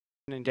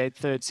in gate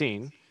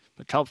 13.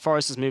 But Kelp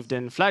Forest has moved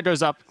in. Flag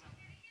goes up.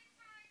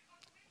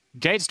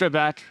 Gates go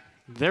back.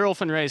 They're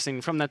off and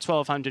racing from that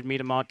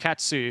 1200-meter mark.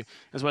 Katsu,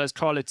 as well as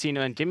Carlotino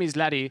and Gimme'S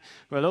Laddie,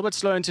 were a little bit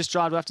slow into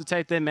stride. We'll have to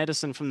take their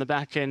medicine from the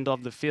back end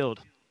of the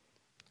field.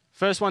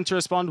 First one to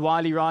respond,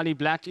 Wiley Riley,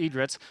 Black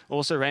Edrit,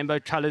 also Rainbow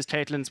Colors,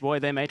 Caitlin's Boy.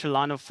 They made a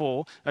line of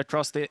 4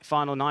 across the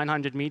final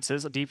 900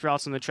 meters, deep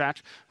routes on the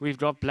track. We've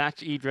got Black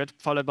Edrit,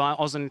 followed by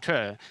Oz and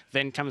Kerr.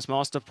 Then comes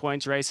Master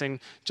Point racing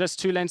just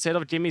 2 lengths ahead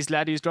of Gimme'S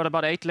Laddie, who's got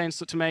about 8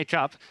 lengths to make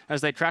up. As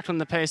they crack on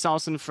the pace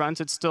house in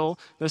front, it's still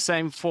the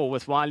same 4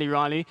 with Wiley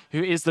Riley,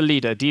 who is the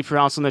leader. Deep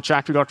routes on the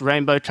track, we've got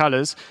Rainbow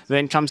Colors.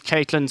 Then comes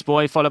Caitlin's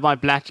Boy, followed by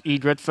Black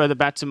Edrit, further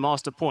back to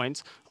Master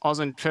Point. Oz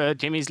and Kerr,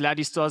 Gimme'S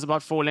Laddie still has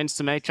about 4 lengths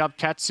to make up.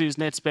 Katsu's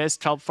next best.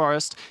 Kelp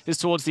Forest is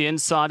towards the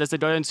inside as they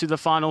go into the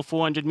final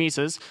 400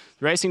 meters.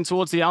 Racing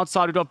towards the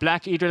outside, we've got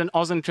Black Edrit and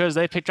Oz and Kerr as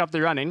they pick up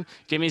the running.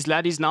 Gimme'S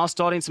Laddie's now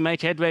starting to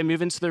make headway,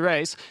 move into the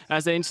race.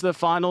 As they're into the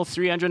final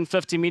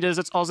 350 meters,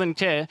 it's Oz and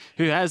Kerr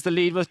who has the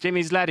lead with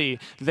Gimme'S Laddie.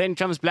 Then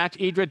comes Black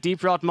Edrit,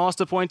 deep route.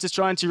 Master Point is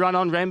trying to run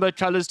on Rainbow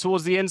Colors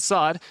towards the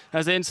inside.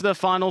 As they're into the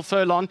final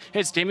furlong,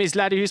 it's Gimme'S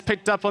Laddie who's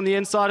picked up on the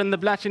inside in the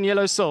black and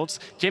yellow salts.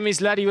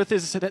 Gimme'S Laddie with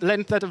his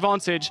length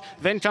advantage.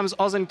 Then comes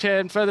Oz and Kerr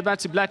and further back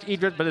to Black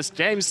Edrit, but it's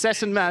game,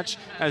 set and match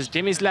as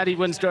Gimme'S Laddie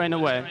wins going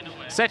away.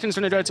 Second's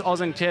going to go to Oz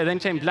and Kerr, then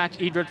came Black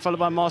Edrit, followed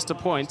by Master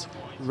Point,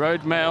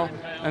 Road Mail,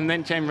 and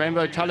then came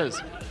Rainbow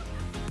Colors.